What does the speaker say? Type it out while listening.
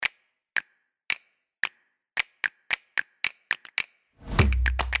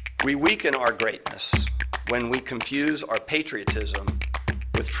We weaken our greatness when we confuse our patriotism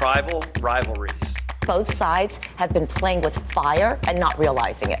with tribal rivalries. Both sides have been playing with fire and not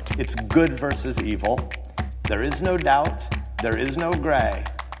realizing it. It's good versus evil. There is no doubt. There is no gray.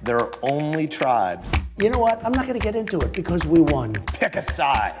 There are only tribes. You know what? I'm not going to get into it because we won. Pick a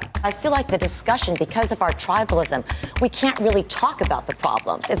side. I feel like the discussion, because of our tribalism, we can't really talk about the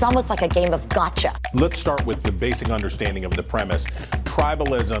problems. It's almost like a game of gotcha. Let's start with the basic understanding of the premise.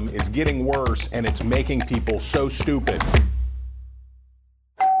 Tribalism is getting worse, and it's making people so stupid.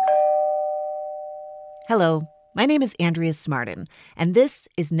 Hello, my name is Andrea Smartin, and this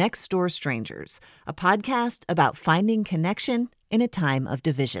is Next Door Strangers, a podcast about finding connection in a time of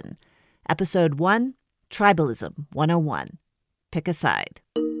division. Episode 1, Tribalism 101. Pick a side.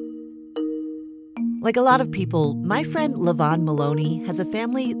 Like a lot of people, my friend LaVon Maloney has a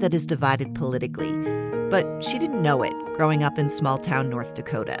family that is divided politically, but she didn't know it growing up in small-town North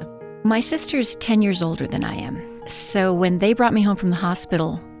Dakota. My sister's 10 years older than I am, so when they brought me home from the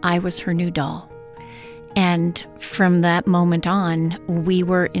hospital, I was her new doll. And from that moment on, we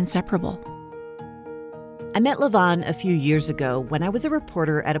were inseparable. I met LaVon a few years ago when I was a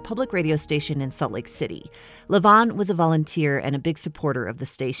reporter at a public radio station in Salt Lake City. LaVon was a volunteer and a big supporter of the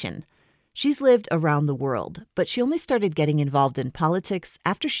station. She's lived around the world, but she only started getting involved in politics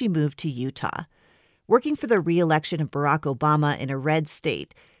after she moved to Utah. Working for the re-election of Barack Obama in a red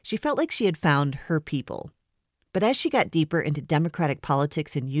state, she felt like she had found her people. But as she got deeper into Democratic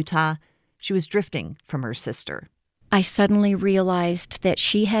politics in Utah, she was drifting from her sister. I suddenly realized that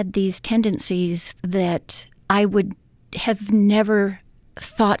she had these tendencies that I would have never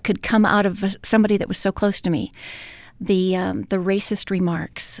thought could come out of somebody that was so close to me. The racist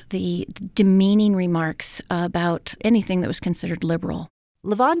remarks, the demeaning remarks about anything that was considered liberal.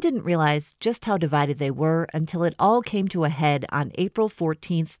 LaVon didn't realize just how divided they were until it all came to a head on April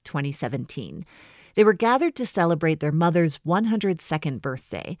 14th, 2017. They were gathered to celebrate their mother's 102nd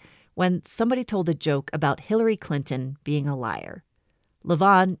birthday, when somebody told a joke about Hillary Clinton being a liar.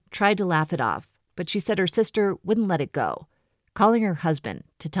 LaVon tried to laugh it off, but she said her sister wouldn't let it go, calling her husband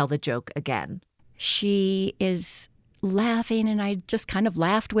to tell the joke again. She is laughing, and I just kind of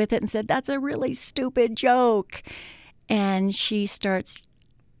laughed with it and said, "That's a really stupid joke." And she starts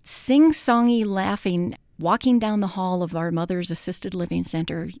sing-songy laughing, walking down the hall of our mother's assisted living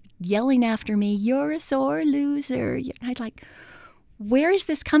center, yelling after me, "You're a sore loser." And I'd like, where is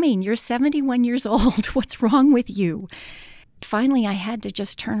this coming? You're 71 years old. What's wrong with you? Finally, I had to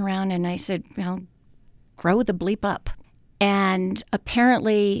just turn around and I said, well, grow the bleep up. And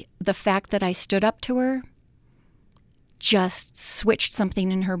apparently the fact that I stood up to her just switched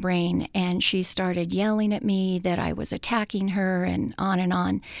something in her brain. And she started yelling at me that I was attacking her and on and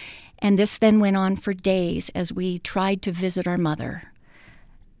on. And this then went on for days as we tried to visit our mother.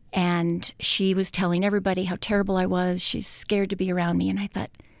 And she was telling everybody how terrible I was. She's scared to be around me. And I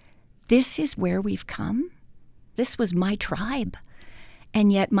thought, this is where we've come? This was my tribe.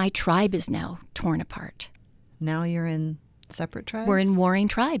 And yet my tribe is now torn apart. Now you're in separate tribes? We're in warring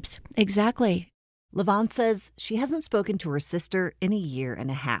tribes. Exactly. LaVon says she hasn't spoken to her sister in a year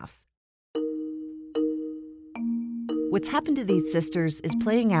and a half. What's happened to these sisters is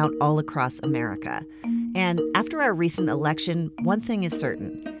playing out all across America. And after our recent election, one thing is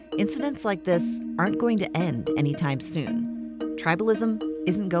certain. Incidents like this aren't going to end anytime soon. Tribalism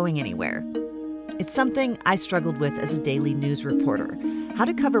isn't going anywhere. It's something I struggled with as a daily news reporter, how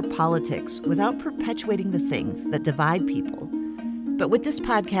to cover politics without perpetuating the things that divide people. But with this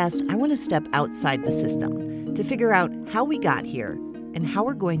podcast, I want to step outside the system to figure out how we got here and how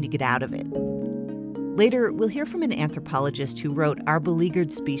we're going to get out of it. Later, we'll hear from an anthropologist who wrote Our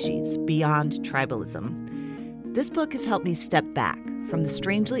Beleaguered Species, Beyond Tribalism. This book has helped me step back from the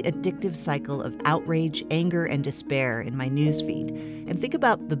strangely addictive cycle of outrage, anger, and despair in my newsfeed and think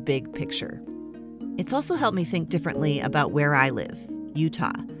about the big picture. It's also helped me think differently about where I live,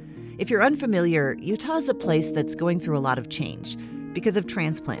 Utah. If you're unfamiliar, Utah is a place that's going through a lot of change because of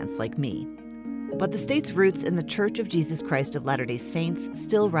transplants like me. But the state's roots in the Church of Jesus Christ of Latter-day Saints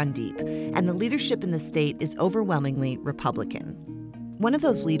still run deep, and the leadership in the state is overwhelmingly Republican. One of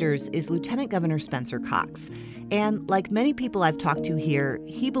those leaders is Lieutenant Governor Spencer Cox, and like many people I've talked to here,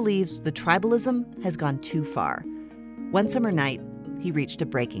 he believes the tribalism has gone too far. One summer night, he reached a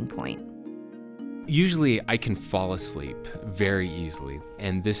breaking point. Usually I can fall asleep very easily,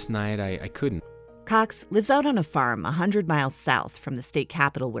 and this night I couldn't. Cox lives out on a farm 100 miles south from the state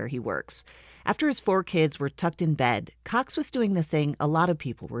capital where he works. After his 4 kids were tucked in bed, Cox was doing the thing a lot of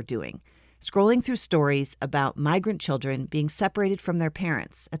people were doing, scrolling through stories about migrant children being separated from their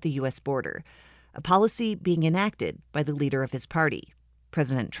parents at the U.S. border, a policy being enacted by the leader of his party.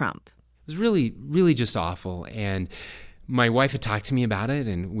 President Trump. It was really, really just awful. And my wife had talked to me about it,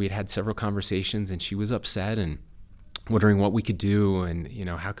 and we had had several conversations, and she was upset and wondering what we could do and,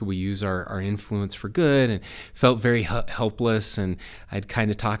 how could we use our influence for good, and felt very helpless. And I'd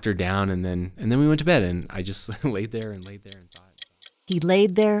kind of talked her down, and then we went to bed, and I just laid there and thought. He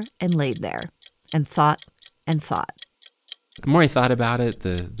laid there and thought and thought. The more I thought about it,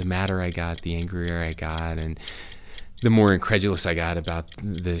 the madder I got, the angrier I got, and the more incredulous I got about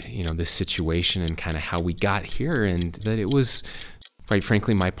this situation and kind of how we got here, and that it was, quite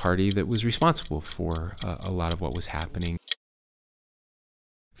frankly, my party that was responsible for a lot of what was happening.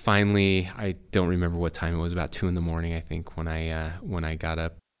 Finally, I don't remember what time it was, about 2 a.m, I think, when I got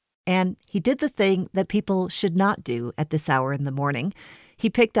up. And he did the thing that people should not do at this hour in the morning. He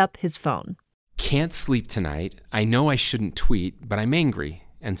picked up his phone. Can't sleep tonight. I know I shouldn't tweet, but I'm angry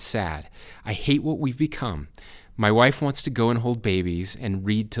and sad. I hate what we've become. My wife wants to go and hold babies and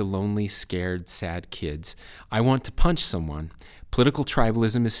read to lonely, scared, sad kids. I want to punch someone. Political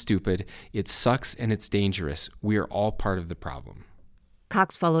tribalism is stupid. It sucks and it's dangerous. We are all part of the problem.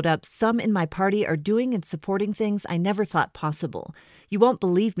 Cox followed up, some in my party are doing and supporting things I never thought possible. You won't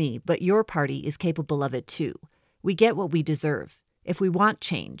believe me, but your party is capable of it too. We get what we deserve. If we want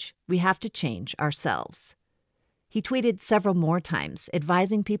change, we have to change ourselves. He tweeted several more times,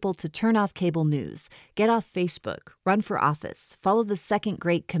 advising people to turn off cable news, get off Facebook, run for office, follow the second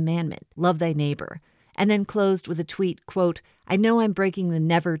great commandment, love thy neighbor, and then closed with a tweet, quote, I know I'm breaking the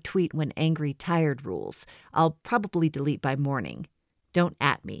never tweet when angry, tired rules. I'll probably delete by morning. Don't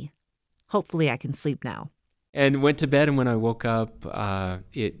at me. Hopefully I can sleep now. And went to bed, and when I woke up,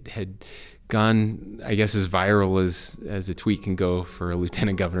 it had gone, I guess, as viral as a tweet can go for a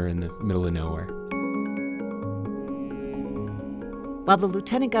lieutenant governor in the middle of nowhere. While the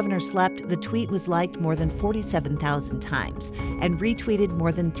lieutenant governor slept, the tweet was liked more than 47,000 times and retweeted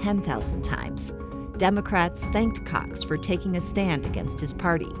more than 10,000 times. Democrats thanked Cox for taking a stand against his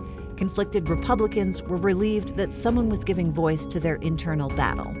party. Conflicted Republicans were relieved that someone was giving voice to their internal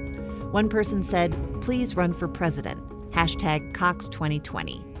battle. One person said, please run for president,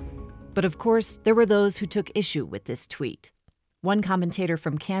 #Cox2020. But of course, there were those who took issue with this tweet. One commentator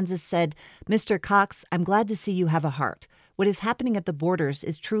from Kansas said, Mr. Cox, I'm glad to see you have a heart. What is happening at the borders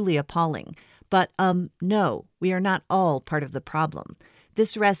is truly appalling. But, no, we are not all part of the problem.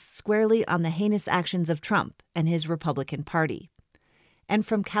 This rests squarely on the heinous actions of Trump and his Republican Party. And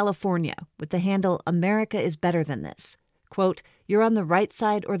from California, with the handle America is Better Than This, quote, you're on the right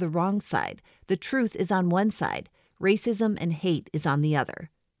side or the wrong side. The truth is on one side. Racism and hate is on the other.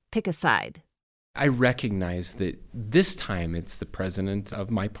 Pick a side. I recognize that this time it's the president of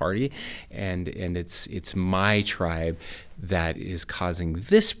my party, and it's my tribe that is causing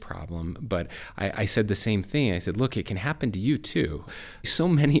this problem. But I said the same thing. I said, look, it can happen to you too. So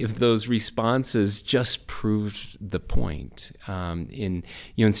many of those responses just proved the point.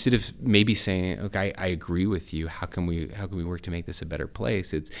 Instead of maybe saying, look, I agree with you. How can we work to make this a better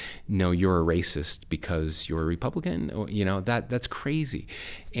place? It's no, you're a racist because you're a Republican. Or, that's crazy,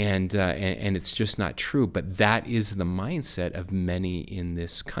 and it's just not true. But that is the mindset of many in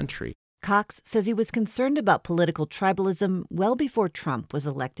this country. Cox says he was concerned about political tribalism well before Trump was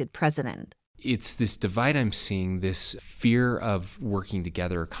elected president. It's this divide I'm seeing, this fear of working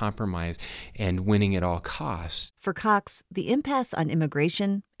together, compromise, and winning at all costs. For Cox, the impasse on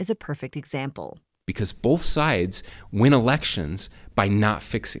immigration is a perfect example. Because both sides win elections by not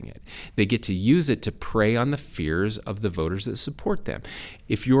fixing it. They get to use it to prey on the fears of the voters that support them.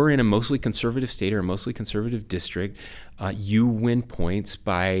 If you're in a mostly conservative state or a mostly conservative district, you win points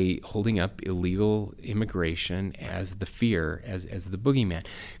by holding up illegal immigration as the fear, as the boogeyman.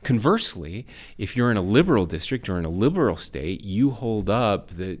 Conversely, if you're in a liberal district or in a liberal state, you hold up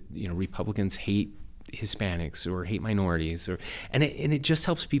that Republicans hate Hispanics or hate minorities, and it just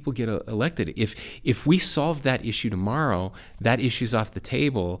helps people get elected. If we solve that issue tomorrow, that issue's off the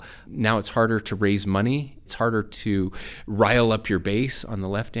table. Now it's harder to raise money. It's harder to rile up your base on the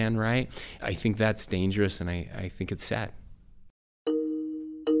left and right. I think that's dangerous, and I think it's sad.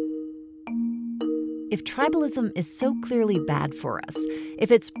 If tribalism is so clearly bad for us,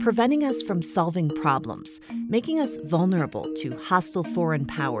 if it's preventing us from solving problems, making us vulnerable to hostile foreign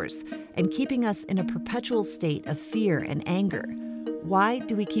powers, and keeping us in a perpetual state of fear and anger, why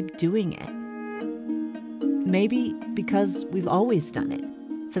do we keep doing it? Maybe because we've always done it,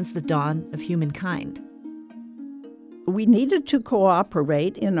 since the dawn of humankind. We needed to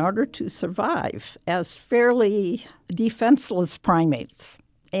cooperate in order to survive as fairly defenseless primates.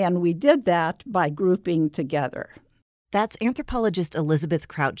 And we did that by grouping together. That's anthropologist Elizabeth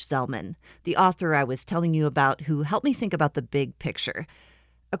Crouch Zelman, the author I was telling you about who helped me think about the big picture.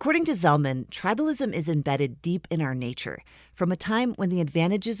 According to Zelman, tribalism is embedded deep in our nature, from a time when the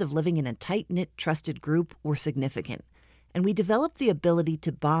advantages of living in a tight-knit, trusted group were significant, and we developed the ability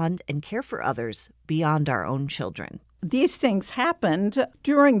to bond and care for others beyond our own children. These things happened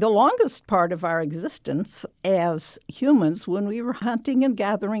during the longest part of our existence as humans when we were hunting and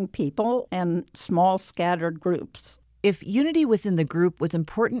gathering people in small, scattered groups. If unity within the group was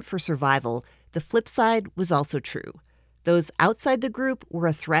important for survival, the flip side was also true. Those outside the group were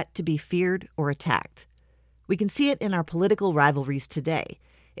a threat to be feared or attacked. We can see it in our political rivalries today.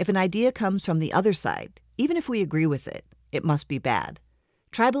 If an idea comes from the other side, even if we agree with it, it must be bad.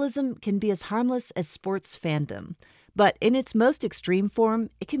 Tribalism can be as harmless as sports fandom, but in its most extreme form,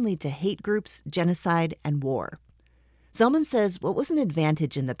 it can lead to hate groups, genocide, and war. Zelman says what was an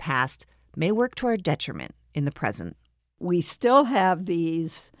advantage in the past may work to our detriment in the present. We still have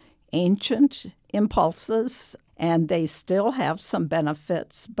these ancient impulses, and they still have some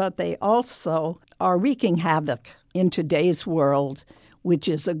benefits, but they also are wreaking havoc in today's world, which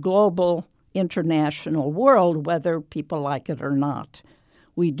is a global, international world, whether people like it or not.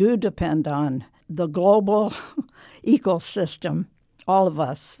 We do depend on the global ecosystem, all of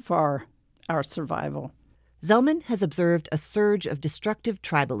us, for our survival. Zelman has observed a surge of destructive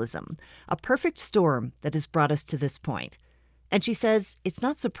tribalism, a perfect storm that has brought us to this point. And she says it's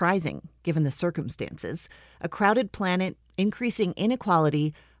not surprising, given the circumstances, a crowded planet, increasing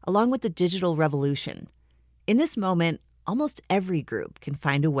inequality, along with the digital revolution. In this moment, almost every group can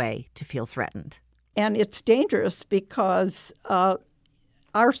find a way to feel threatened. And it's dangerous because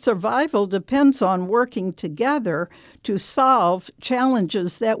our survival depends on working together to solve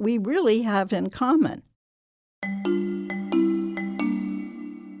challenges that we really have in common.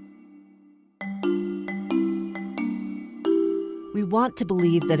 We want to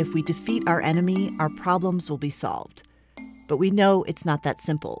believe that if we defeat our enemy, our problems will be solved. But we know it's not that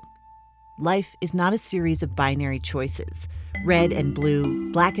simple. Life is not a series of binary choices, red and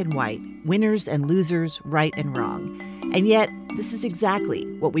blue, black and white, winners and losers, right and wrong. And yet, this is exactly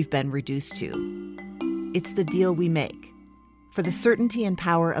what we've been reduced to. It's the deal we make. For the certainty and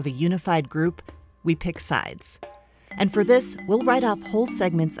power of a unified group, we pick sides. And for this, we'll write off whole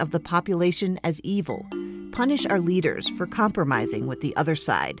segments of the population as evil, punish our leaders for compromising with the other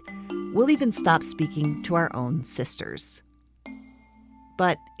side. We'll even stop speaking to our own sisters.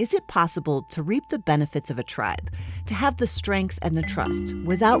 But is it possible to reap the benefits of a tribe, to have the strength and the trust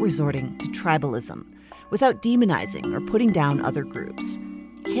without resorting to tribalism, without demonizing or putting down other groups?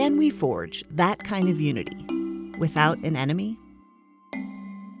 Can we forge that kind of unity without an enemy?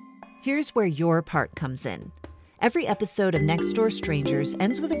 Here's where your part comes in. Every episode of Next Door Strangers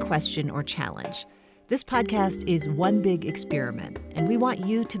ends with a question or challenge. This podcast is one big experiment, and we want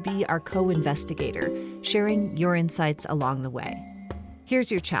you to be our co-investigator, sharing your insights along the way.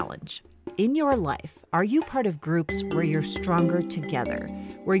 Here's your challenge. In your life, are you part of groups where you're stronger together,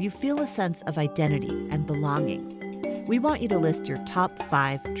 where you feel a sense of identity and belonging? We want you to list your top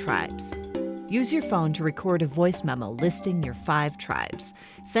 5 tribes. Use your phone to record a voice memo listing your 5 tribes.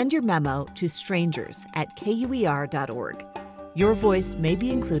 Send your memo to strangers@kuer.org. Your voice may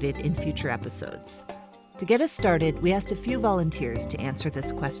be included in future episodes. To get us started, we asked a few volunteers to answer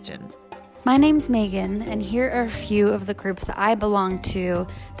this question. My name's Megan, and here are a few of the groups that I belong to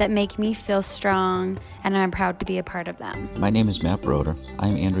that make me feel strong, and I'm proud to be a part of them. My name is Matt Broder.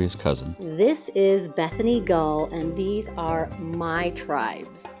 I'm Andrea's cousin. This is Bethany Gull, and these are my tribes.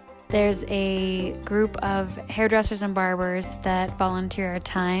 There's a group of hairdressers and barbers that volunteer our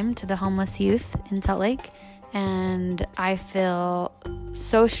time to the homeless youth in Salt Lake, and I feel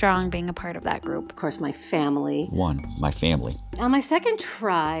so strong being a part of that group. Of course, my family. My family. My second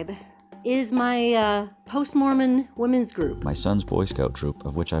tribe is my post-Mormon women's group. My son's Boy Scout troop,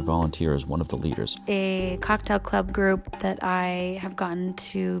 of which I volunteer as one of the leaders. A cocktail club group that I have gotten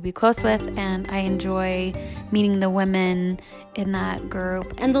to be close with, and I enjoy meeting the women in that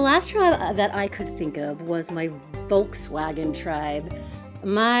group. And the last tribe that I could think of was my Volkswagen tribe.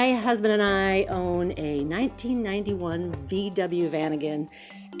 My husband and I own a 1991 VW Vanagon,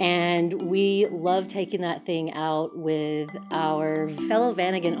 and we love taking that thing out with our fellow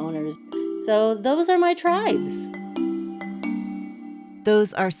Vanagon owners. So those are my tribes.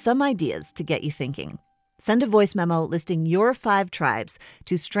 Those are some ideas to get you thinking. Send a voice memo listing your 5 tribes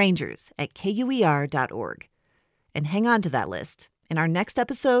to strangers@kuer.org. And hang on to that list. In our next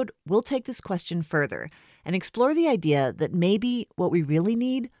episode, we'll take this question further and explore the idea that maybe what we really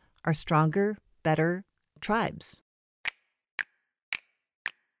need are stronger, better tribes.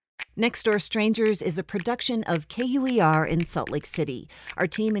 Next Door Strangers is a production of KUER in Salt Lake City. Our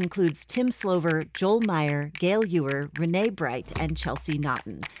team includes Tim Slover, Joel Meyer, Gail Ewer, Renee Bright, and Chelsea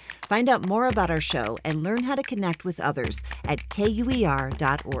Naughton. Find out more about our show and learn how to connect with others at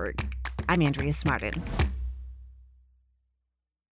KUER.org. I'm Andrea Smartin.